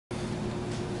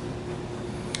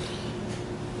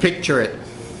Picture it.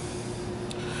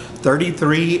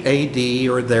 33 AD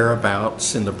or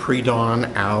thereabouts, in the pre-dawn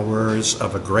hours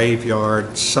of a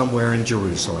graveyard somewhere in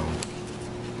Jerusalem.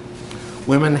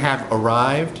 Women have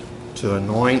arrived to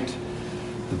anoint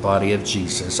the body of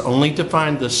Jesus, only to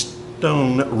find the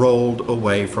stone rolled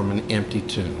away from an empty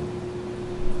tomb.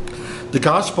 The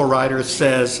gospel writer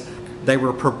says they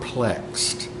were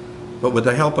perplexed, but with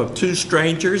the help of two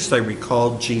strangers, they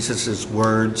recalled Jesus'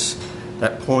 words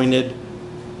that pointed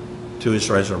to his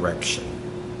resurrection.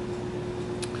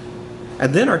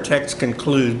 And then our text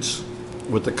concludes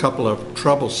with a couple of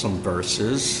troublesome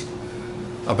verses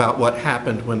about what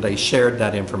happened when they shared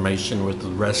that information with the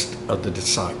rest of the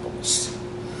disciples.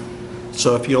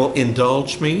 So if you'll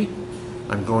indulge me,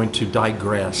 I'm going to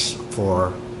digress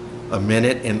for a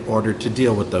minute in order to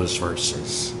deal with those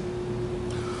verses.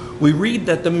 We read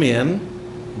that the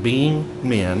men, being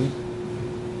men,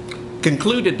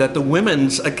 concluded that the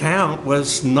women's account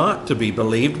was not to be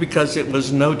believed because it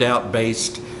was no doubt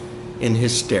based in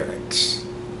hysterics.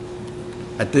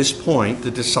 At this point, the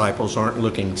disciples aren't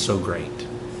looking so great.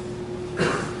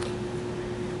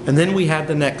 And then we have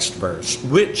the next verse,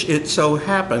 which it so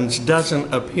happens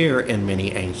doesn't appear in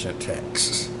many ancient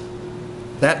texts.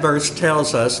 That verse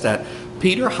tells us that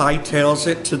Peter hightails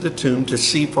it to the tomb to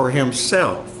see for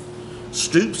himself,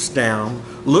 stoops down,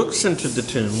 looks into the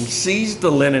tomb, sees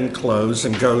the linen clothes,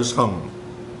 and goes home.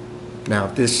 Now,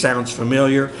 if this sounds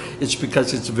familiar, it's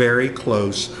because it's very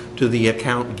close to the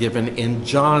account given in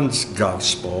John's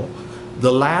Gospel,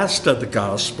 the last of the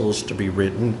Gospels to be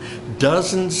written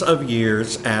dozens of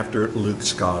years after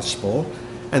Luke's Gospel.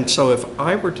 And so if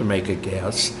I were to make a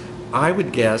guess, I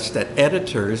would guess that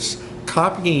editors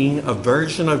copying a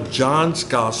version of John's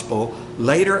Gospel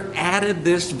later added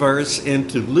this verse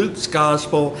into Luke's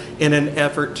Gospel in an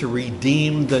effort to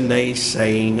redeem the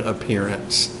naysaying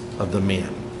appearance of the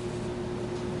men.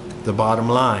 The bottom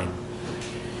line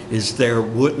is there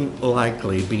wouldn't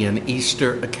likely be an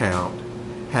Easter account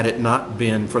had it not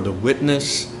been for the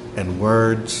witness and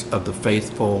words of the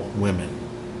faithful women.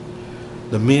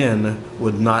 The men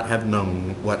would not have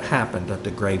known what happened at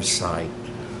the gravesite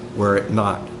were it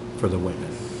not for the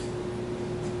women.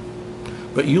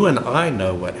 But you and I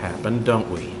know what happened,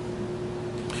 don't we?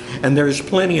 And there's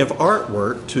plenty of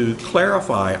artwork to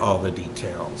clarify all the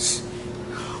details.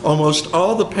 Almost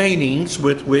all the paintings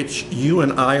with which you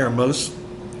and I are most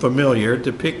familiar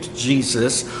depict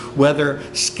Jesus, whether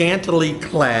scantily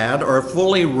clad or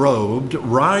fully robed,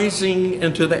 rising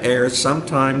into the air,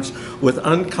 sometimes with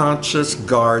unconscious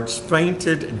guards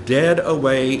fainted dead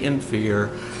away in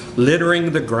fear,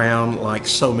 littering the ground like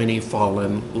so many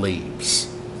fallen leaves.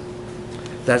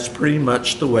 That's pretty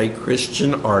much the way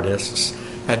Christian artists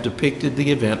have depicted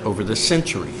the event over the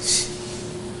centuries,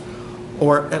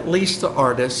 or at least the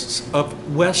artists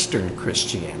of Western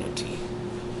Christianity.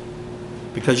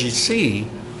 Because you see,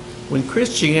 when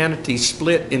Christianity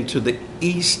split into the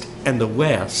East and the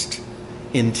West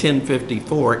in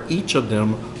 1054, each of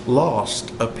them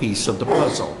lost a piece of the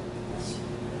puzzle.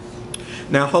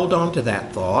 Now hold on to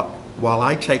that thought while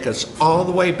I take us all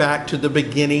the way back to the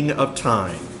beginning of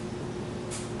time.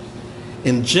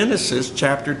 In Genesis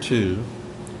chapter 2,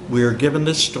 we are given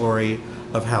the story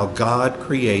of how God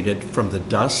created from the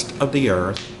dust of the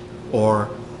earth, or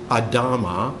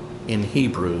Adamah in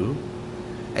Hebrew,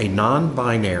 a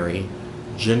non-binary,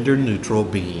 gender-neutral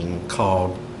being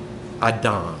called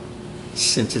Adam,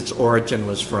 since its origin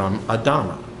was from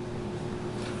Adamah.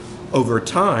 Over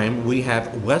time, we have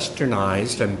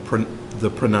westernized the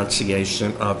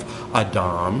pronunciation of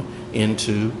Adam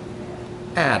into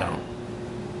Adam.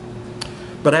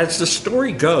 But as the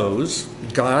story goes,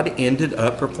 God ended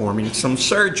up performing some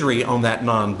surgery on that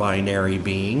non-binary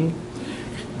being,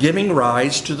 giving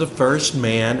rise to the first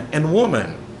man and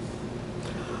woman.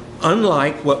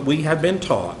 Unlike what we have been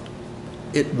taught,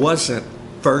 it wasn't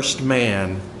first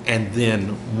man and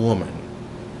then woman.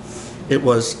 It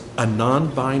was a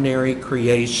non-binary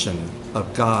creation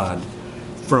of God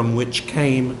from which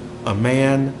came a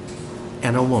man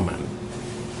and a woman.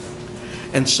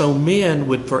 And so men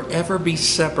would forever be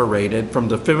separated from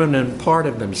the feminine part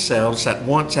of themselves that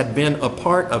once had been a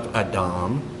part of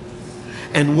Adam,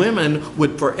 and women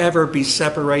would forever be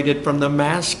separated from the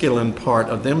masculine part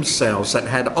of themselves that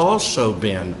had also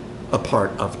been a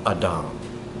part of Adam.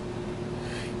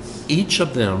 Each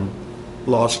of them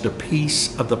lost a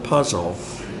piece of the puzzle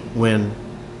when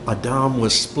Adam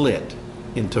was split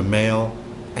into male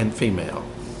and female.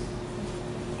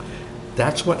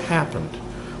 That's what happened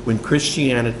when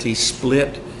Christianity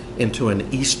split into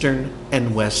an Eastern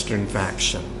and Western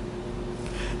faction.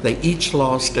 They each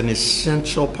lost an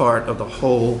essential part of the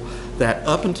whole that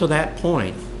up until that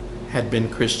point had been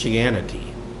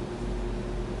Christianity.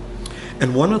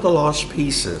 And one of the lost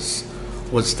pieces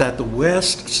was that the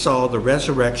West saw the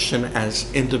resurrection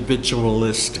as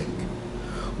individualistic.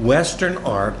 Western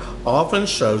art often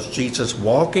shows Jesus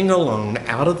walking alone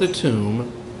out of the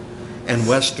tomb, and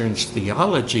Western's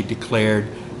theology declared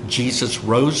Jesus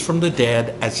rose from the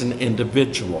dead as an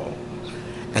individual.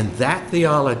 And that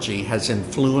theology has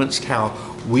influenced how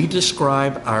we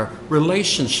describe our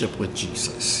relationship with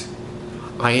Jesus.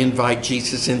 I invite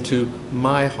Jesus into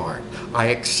my heart. I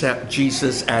accept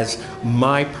Jesus as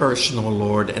my personal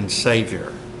Lord and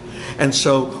Savior. And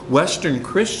so Western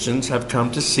Christians have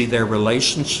come to see their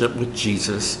relationship with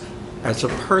Jesus as a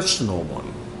personal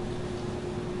one.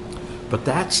 But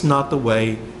that's not the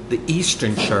way the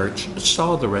Eastern Church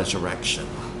saw the resurrection.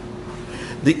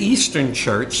 The Eastern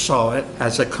Church saw it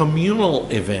as a communal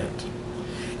event.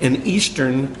 In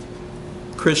Eastern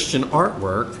Christian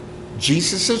artwork,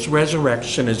 Jesus'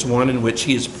 resurrection is one in which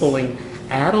he is pulling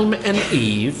Adam and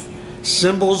Eve,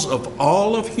 symbols of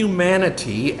all of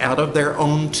humanity, out of their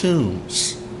own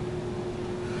tombs.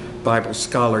 Bible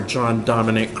scholar John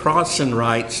Dominic Crossan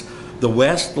writes, "The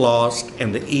West lost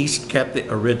and the East kept the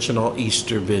original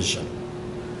Easter vision."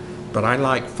 But I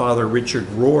like Father Richard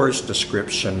Rohr's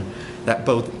description that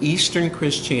both Eastern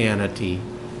Christianity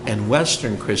and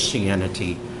Western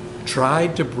Christianity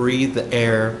tried to breathe the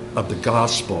air of the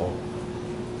gospel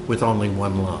with only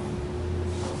one lung.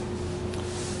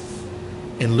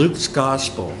 In Luke's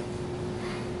gospel,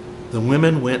 the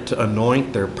women went to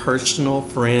anoint their personal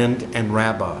friend and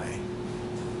rabbi,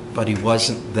 but he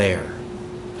wasn't there.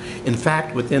 In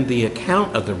fact, within the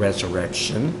account of the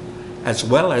resurrection, as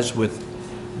well as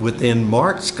within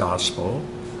Mark's gospel,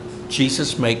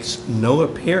 Jesus makes no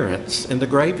appearance in the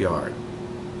graveyard.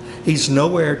 He's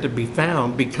nowhere to be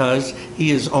found because he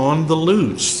is on the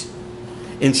loose.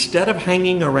 Instead of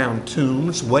hanging around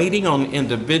tombs, waiting on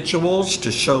individuals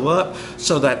to show up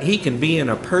so that he can be in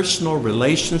a personal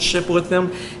relationship with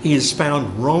them, he is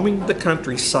found roaming the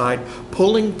countryside,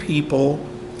 pulling people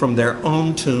from their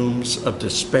own tombs of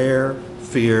despair,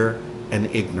 fear, and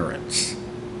ignorance.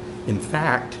 In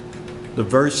fact, the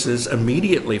verses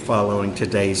immediately following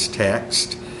today's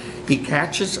text, he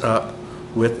catches up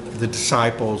with the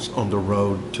disciples on the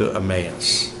road to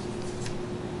Emmaus.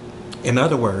 In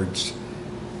other words,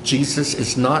 Jesus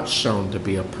is not shown to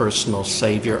be a personal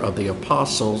savior of the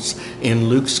apostles in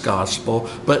Luke's gospel,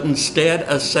 but instead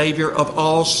a savior of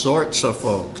all sorts of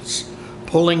folks,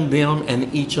 pulling them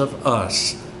and each of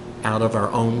us out of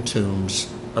our own tombs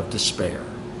of despair.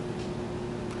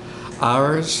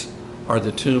 Ours are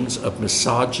the tombs of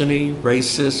misogyny,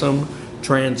 racism,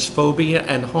 transphobia,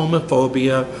 and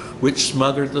homophobia, which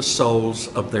smother the souls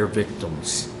of their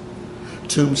victims.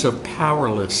 Tombs of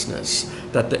powerlessness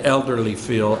that the elderly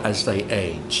feel as they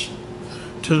age.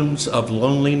 Tombs of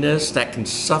loneliness that can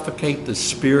suffocate the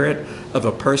spirit of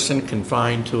a person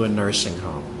confined to a nursing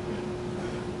home.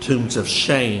 Tombs of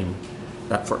shame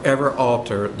that forever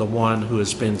alter the one who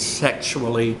has been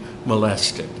sexually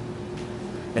molested.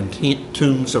 And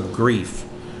tombs of grief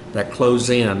that close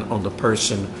in on the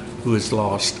person who has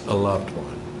lost a loved one.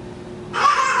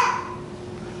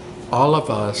 All of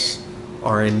us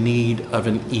are in need of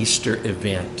an Easter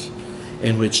event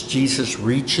in which Jesus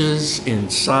reaches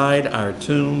inside our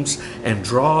tombs and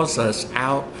draws us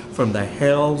out from the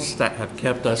hells that have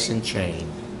kept us in chain.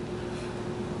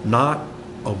 Not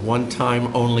a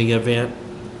one-time only event,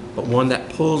 but one that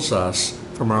pulls us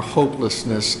from our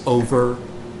hopelessness over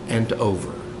and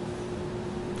over.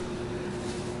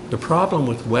 The problem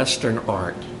with Western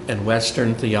art and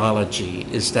Western theology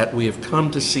is that we have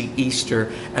come to see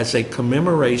Easter as a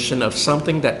commemoration of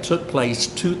something that took place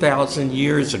 2,000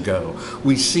 years ago.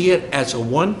 We see it as a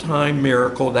one-time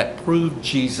miracle that proved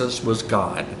Jesus was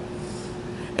God.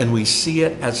 And we see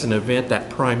it as an event that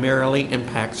primarily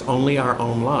impacts only our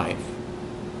own life.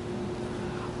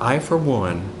 I, for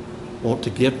one, want to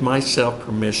give myself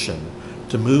permission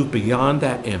to move beyond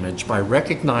that image by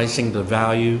recognizing the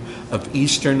value of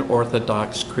Eastern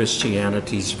Orthodox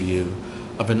Christianity's view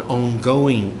of an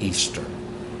ongoing Easter,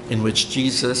 in which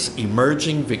Jesus,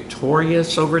 emerging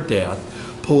victorious over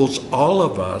death, pulls all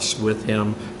of us with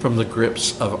him from the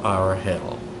grips of our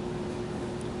hell.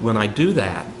 When I do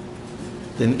that,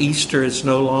 then Easter is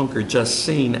no longer just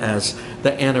seen as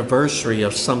the anniversary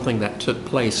of something that took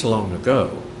place long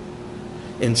ago.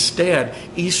 Instead,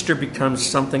 Easter becomes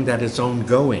something that is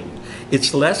ongoing.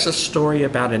 It's less a story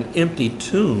about an empty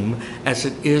tomb as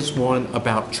it is one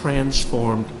about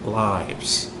transformed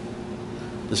lives.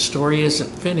 The story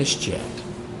isn't finished yet.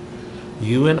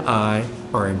 You and I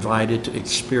are invited to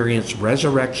experience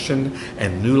resurrection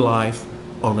and new life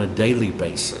on a daily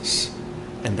basis.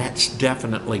 And that's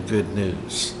definitely good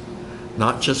news,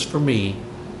 not just for me,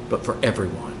 but for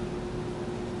everyone.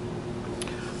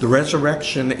 The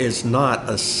resurrection is not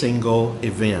a single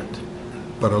event,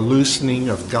 but a loosening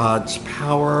of God's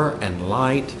power and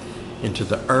light into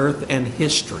the earth and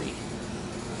history,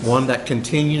 one that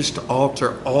continues to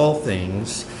alter all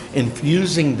things,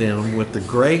 infusing them with the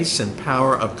grace and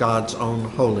power of God's own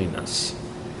holiness.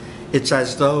 It's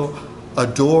as though a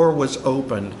door was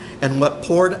opened, and what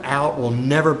poured out will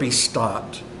never be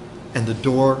stopped, and the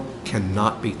door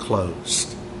cannot be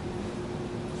closed.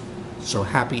 So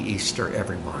happy Easter,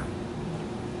 everyone.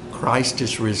 Christ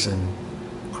is risen.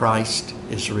 Christ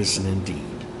is risen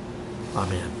indeed.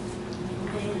 Amen.